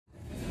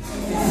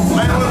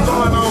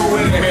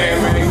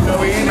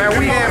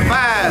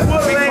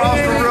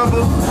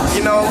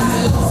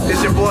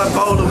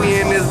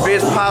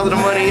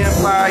Positive Money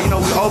Empire. You know,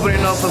 we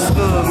opening up for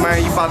schools,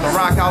 man. You about to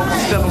rock out,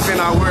 step up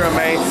in our world,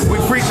 man. We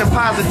preaching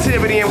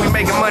positivity and we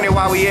making money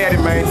while we at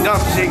it, man.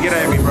 Dump shit, get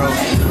at me, bro.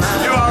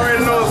 You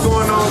already know what's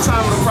going on.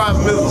 Time of the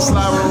Prophet, Mr.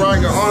 Slava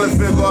Rocker, only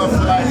been going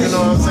for life, you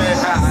know what I'm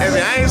saying? If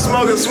you ain't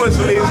smoking switch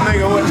with these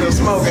niggas, what you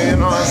smoking, you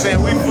know what I'm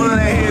saying? We full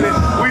of that headed,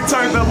 we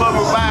turned up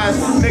and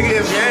vibes. Nigga,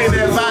 if you ain't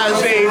that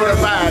vibes, you ain't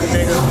that vibes,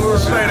 nigga.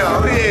 Straight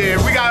up.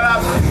 Yeah, we got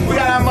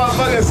our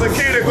motherfucking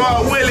security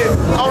guard Willie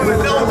on the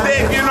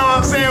deck, you know what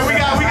I'm saying? We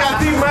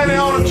got D-Money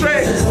on the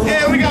track.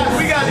 Yeah, we got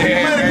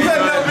D-Money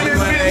cutting up in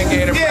this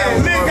bitch. Yeah,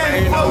 nigga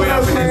ain't fucking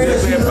up, man.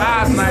 It's been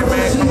vibes night,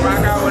 man. Come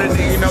rock out with a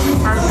nigga, you know, we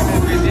perfect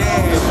this bitch,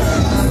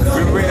 yeah.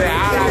 We really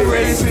out our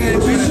race in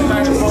this bitch,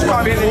 like a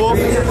fucking Billy. You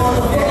know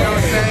what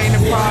I'm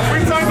saying? We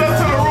turned up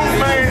to the roof,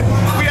 man.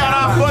 We got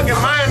our fucking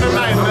mind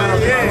tonight,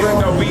 man.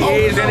 Yeah. No, we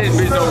is in this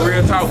bitch, no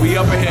real talk. We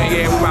up in here,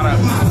 yeah. We about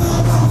to.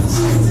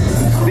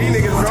 These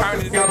niggas turn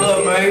this got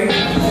up, man.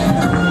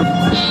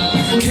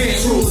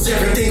 Cash rules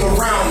everything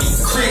around me.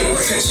 Cream,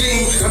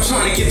 ka-ching, I'm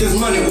trying to get this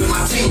money with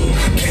my team.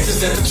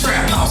 Catches at the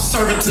trap house,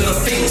 serving to the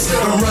fiends.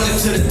 I'm running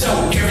to the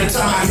dope every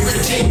time I hear a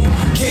ting.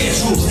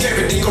 Cash rules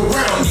everything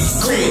around me.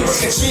 Cream,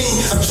 ka-ching,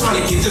 I'm trying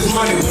to get this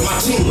money with my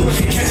team.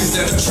 Catches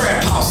at the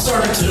trap house,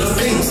 serving to the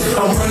fiends.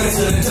 I'm running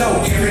to the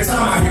dope every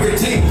time I hear a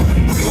ting.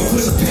 We gon'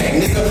 push a pack,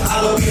 nigga.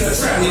 I love being a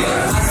trap nigga.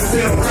 I can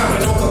spin around,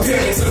 but don't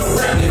compare me to the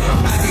rap nigga.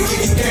 I can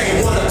give you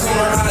game, wanna come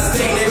learn how to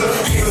stay, nigga.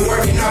 Ain't been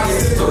working out,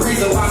 this is the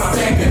reason why my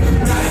back been.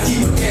 Gotta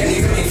keep a cat,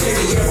 nigga, ain't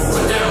taking you ever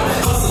run down.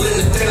 Hustling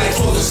the day like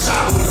close the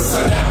shop when the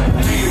sun down.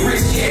 I ain't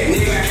rich yet,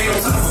 nigga, ain't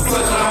no time for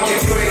fun. I don't get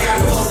you, ain't got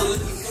no hustle.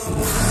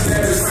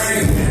 That is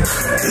raining.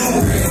 Blue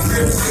red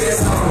drip,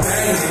 that's all I'm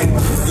banging.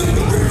 Let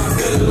me grip my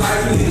good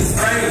life, we need to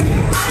stain.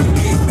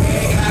 Get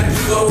bad, gotta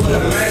keep up with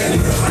a man.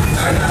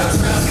 I got a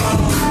trap on,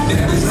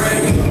 that is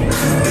raining.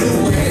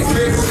 Blue red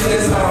drip,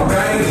 that's all I'm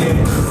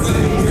banging. Let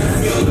me grip my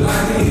good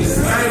life, we need to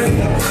stain.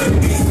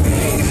 Get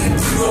bad, gotta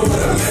keep up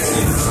with a man.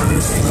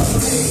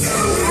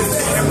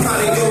 I'm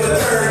probably go to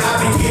third. I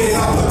be getting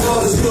off the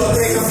ballers. You a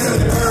big, I'm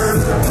feeling bird.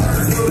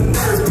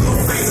 Blue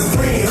face is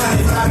green,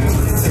 honey, bobby.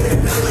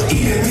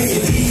 Eating me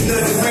and eating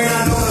nothing. When I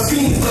know the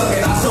fiends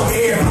fucking, I show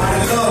everybody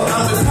love.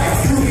 I'm just like,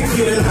 you can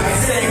get a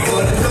nice thing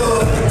for the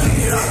dog.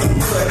 Get off the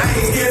mud. I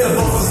ain't scared of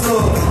all the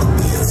stuff.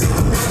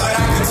 Like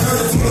I can turn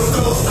it to a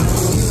store.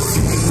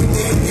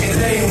 And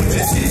they ain't with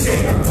that shit check.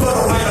 Put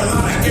a right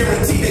amount, I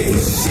guarantee they get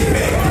your shit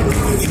back.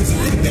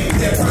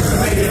 That person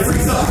make it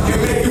freeze up. You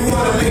make you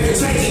wanna make a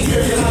change and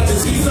give you like the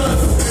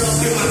Jesus.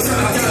 In my time,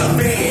 I got a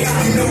band.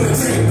 You know the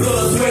trick,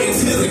 blood's waiting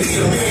till they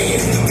get a man.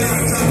 You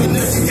gotta drop your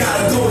nuts, you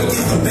gotta go and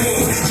get the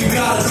band. You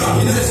gotta drop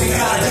your nuts, you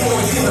gotta go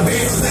and get the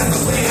band. So that's the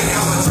plan. I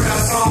got my trap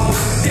song,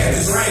 that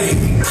is raining.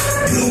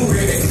 Blue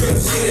red, that drip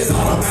shit is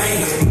all I'm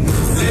banging.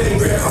 Let me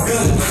grab my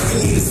gun like we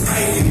need a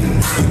spanking.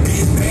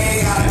 Bitch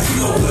bang, gotta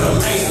keep up with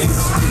a maintenance.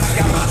 I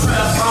got my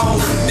trap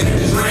song, that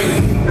is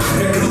raining.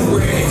 That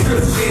blue red, that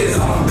drip shit is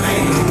all I'm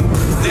banging.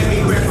 Let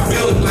me grab my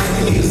building like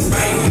we need a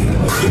spanking.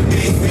 Your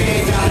big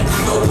man gotta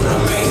keep up with a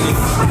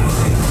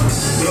maintenance.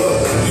 Look,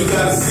 you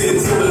gotta sit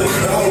to the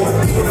hole.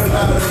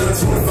 25 and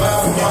 25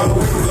 from all the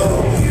week ago.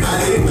 I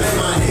didn't blame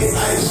my ex,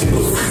 I ain't shit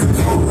was free to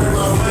go. Bring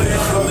my money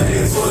out from the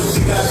ex, so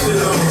she got shit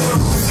on.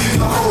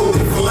 She's a whole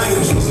different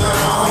language, was not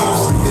my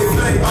own. If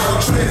they buy a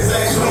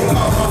transaction, don't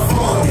call my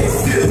phone. They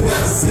still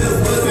got the silk,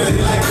 look at it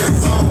like a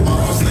song.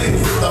 I'm slave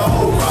with the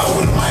whole crowd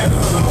with a mic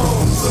on the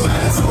home.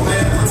 Somebody told me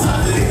at the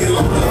time that they get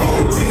low, the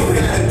whole team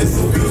got it. This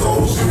will be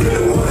old, she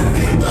really wanna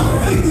deep down.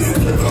 Please,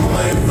 click on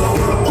my info,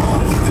 run on.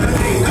 That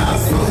ain't not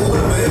slow,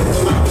 whatever,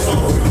 I'm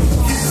on.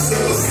 Get the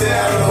simple stay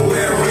out of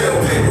nowhere, real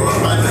paper.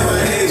 I never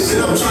had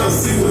shit, I'm trying to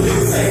see what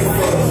niggas ain't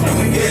for. You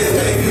can get it,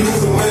 baby,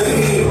 lose the money,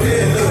 he ain't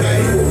paid. Look how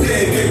you were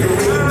dead, get the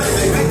real thing,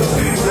 they make the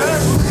people.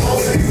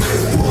 Most of these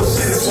niggas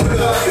bullshit, it's what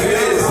it all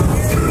is.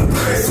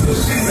 Very soon,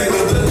 she's ain't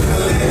gonna look at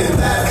the land and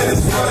die, and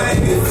it's what I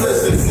ain't get plus,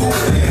 it's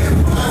more than.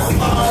 I'm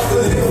all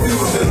for the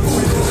confused and who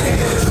you can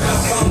get a trap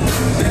on.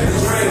 That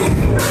is raining.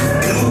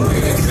 Blue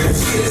red drip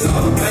shit is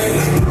all the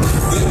baby.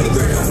 Let me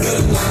grab my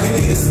gun like we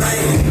need a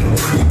stain.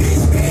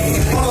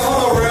 Hold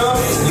on, real.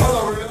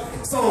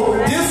 So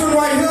this one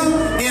right here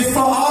is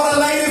for all the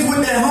ladies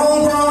with that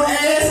homegrown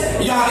ass.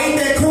 Y'all ate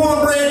that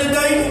cornbread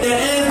today. That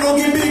ass gonna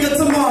get bigger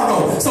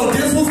tomorrow. So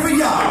this one's for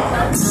y'all.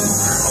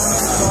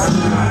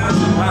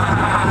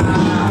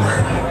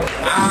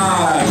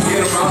 Get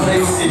them out they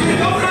shit.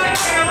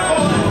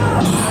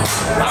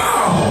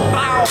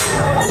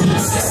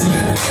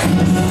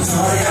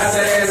 Sorry, got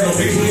that ass no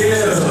big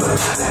deal.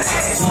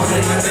 Sorry,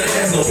 got that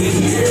ass no big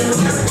deal.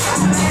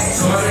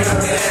 Sorry, got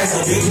that ass no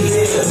big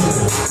deal. Sorry,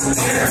 got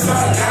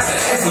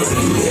that ass no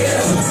big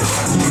deal.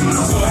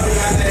 Sorry,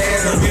 got that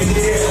ass no big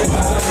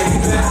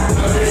deal.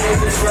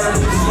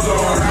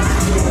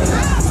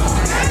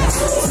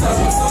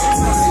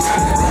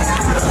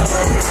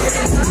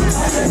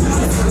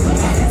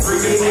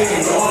 Freaking nigga,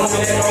 going to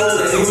that hole,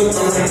 that nigga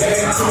throwing back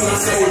to my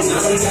soul. Now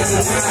we got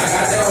some time, I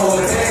got that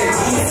whole thing.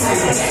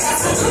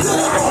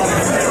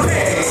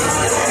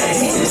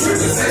 He can trick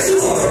the sex, you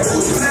wanna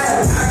prove it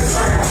now. I can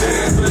try to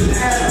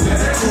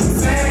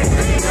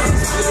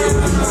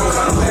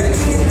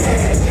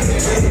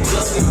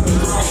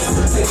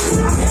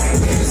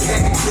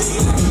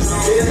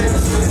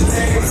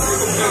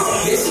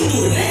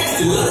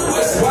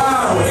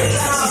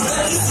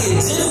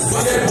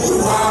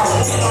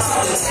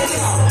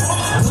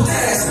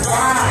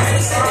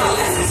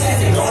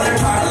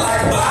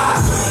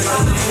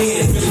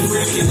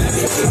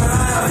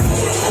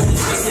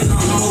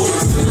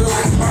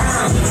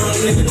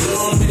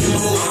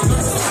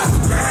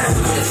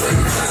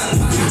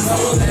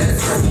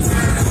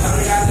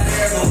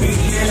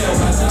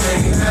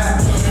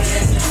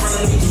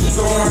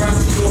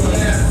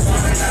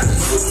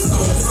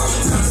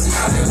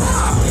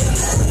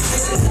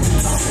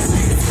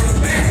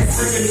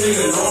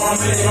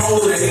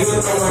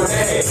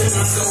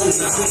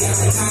I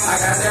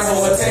got that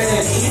whole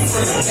attention.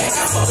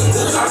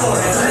 I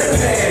want that hurt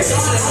bag.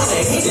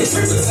 Hit the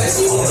triple like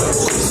she want to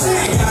push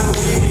shit. I don't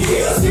give a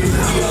hell. She can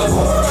get a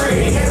whole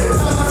ring. Every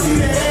time I see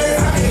that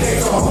ass, I can't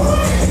let go.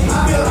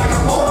 I feel like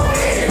I'm on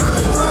that. I'm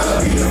just trying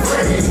to be the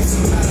friend.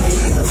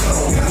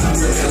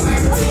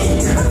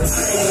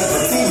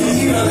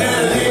 You done let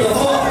a nigga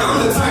up. I'm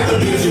the type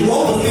of bitch you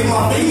want to get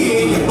my finger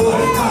in your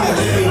butt. Come on,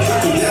 let me get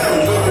you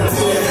down.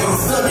 Until I'm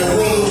sucking,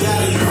 we ain't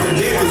gotta use the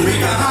dick. We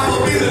can hop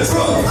up in the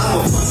truck.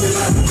 I'm a fucking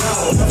like a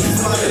dog. You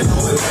started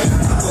over there.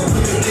 I'm a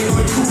put a dick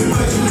on you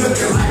because you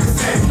looking like a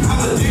sack. I'm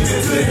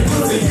addicted to that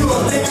pussy. You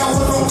don't think I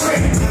was on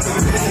crack.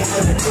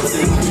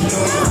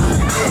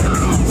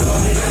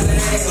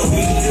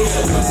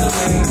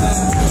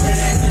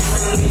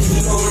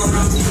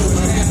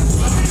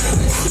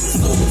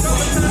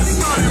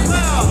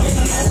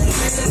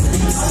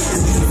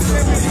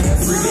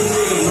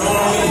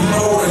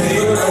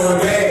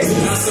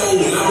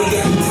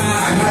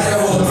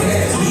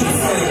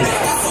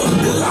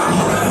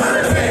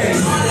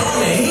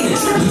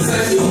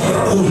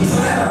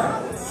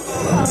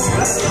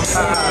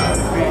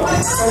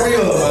 For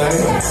real, man.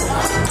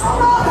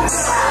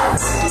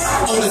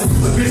 On this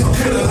bitch, I'm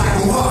feeling like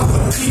a rock.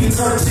 Eating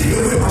turn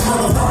chicken with my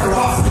motherfucking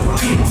rock.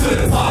 Eating to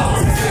the top.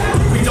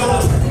 We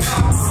don't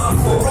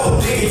for bro,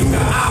 nigga, you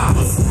got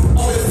hours.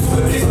 On this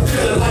bitch, I'm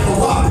feeling like a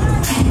rock.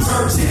 Eating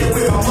turn chicken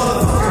with my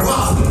motherfucking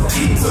rock.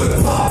 Eating to the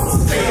top.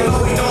 Staying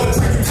low, we don't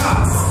drink the cop.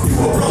 You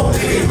a bro,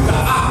 nigga, you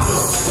got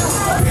hours.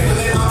 Feeling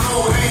in my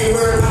own, I ain't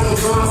worried about no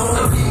drama.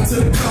 I'm eating to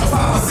the cup,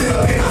 I sit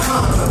up in a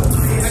Honda.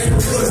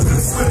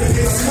 Swimming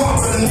in a swamp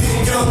with a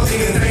nigga young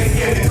nigga, they ain't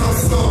scared to come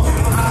slump. I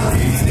don't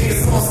think these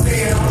niggas gon'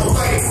 stand on the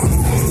way.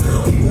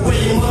 Where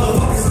you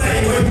motherfuckers stay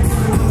with?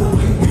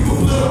 We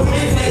will look when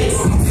they hate.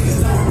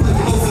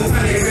 Most of the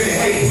time they really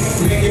hate.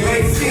 Make it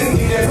make sense,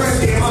 need that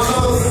pressure in my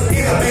lungs.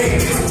 In a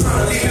big bitch, I'm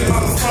tryna leave it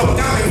on the smoke.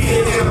 I'ma get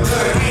it, then I'm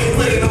done. I ain't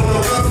put it on no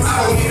gun.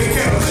 I don't even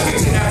care. Look at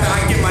you after I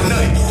get my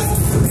nut.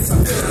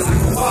 I'm feeling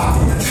like a rock.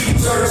 Keep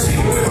jerk shit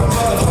with my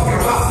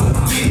motherfucking rock.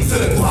 Keep to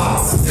the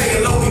clock.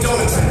 Staying low, we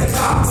don't turn the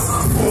top.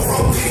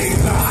 From getting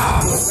to the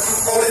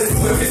house. All this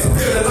doing is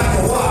feeling like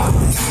a rock.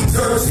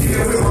 Jersey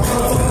here with my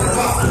motherfucking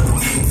rock.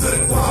 Keep to the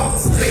top.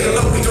 Stay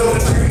low, we don't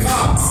turn the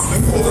top.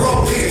 And pull the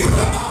rope in to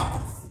the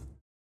house.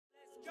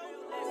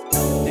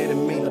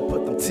 Didn't mean to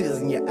put them tears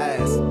in your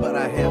eyes, but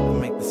I had to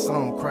make the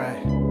song cry.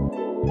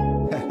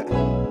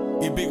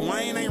 If Big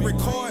Wayne ain't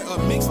record or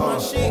mix my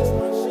shit, I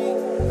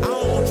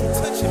don't want you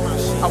touching my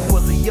shit. I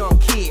was a young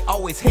kid,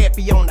 always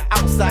happy on the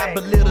outside,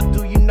 but little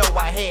do you know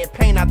I had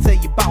pain. I tell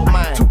you about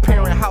mine.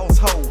 Two-parent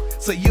household,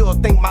 so you'll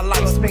think my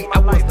life's sweet. I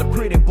was the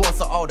pretty boy,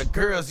 so all the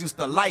girls used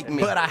to like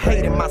me, but I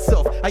hated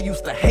myself. I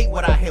used to hate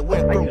what I had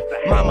went through.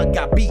 Mama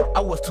got beat,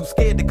 I was too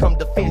scared to come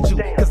defend you,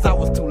 cause I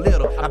was too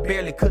little. I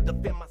barely could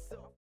defend myself.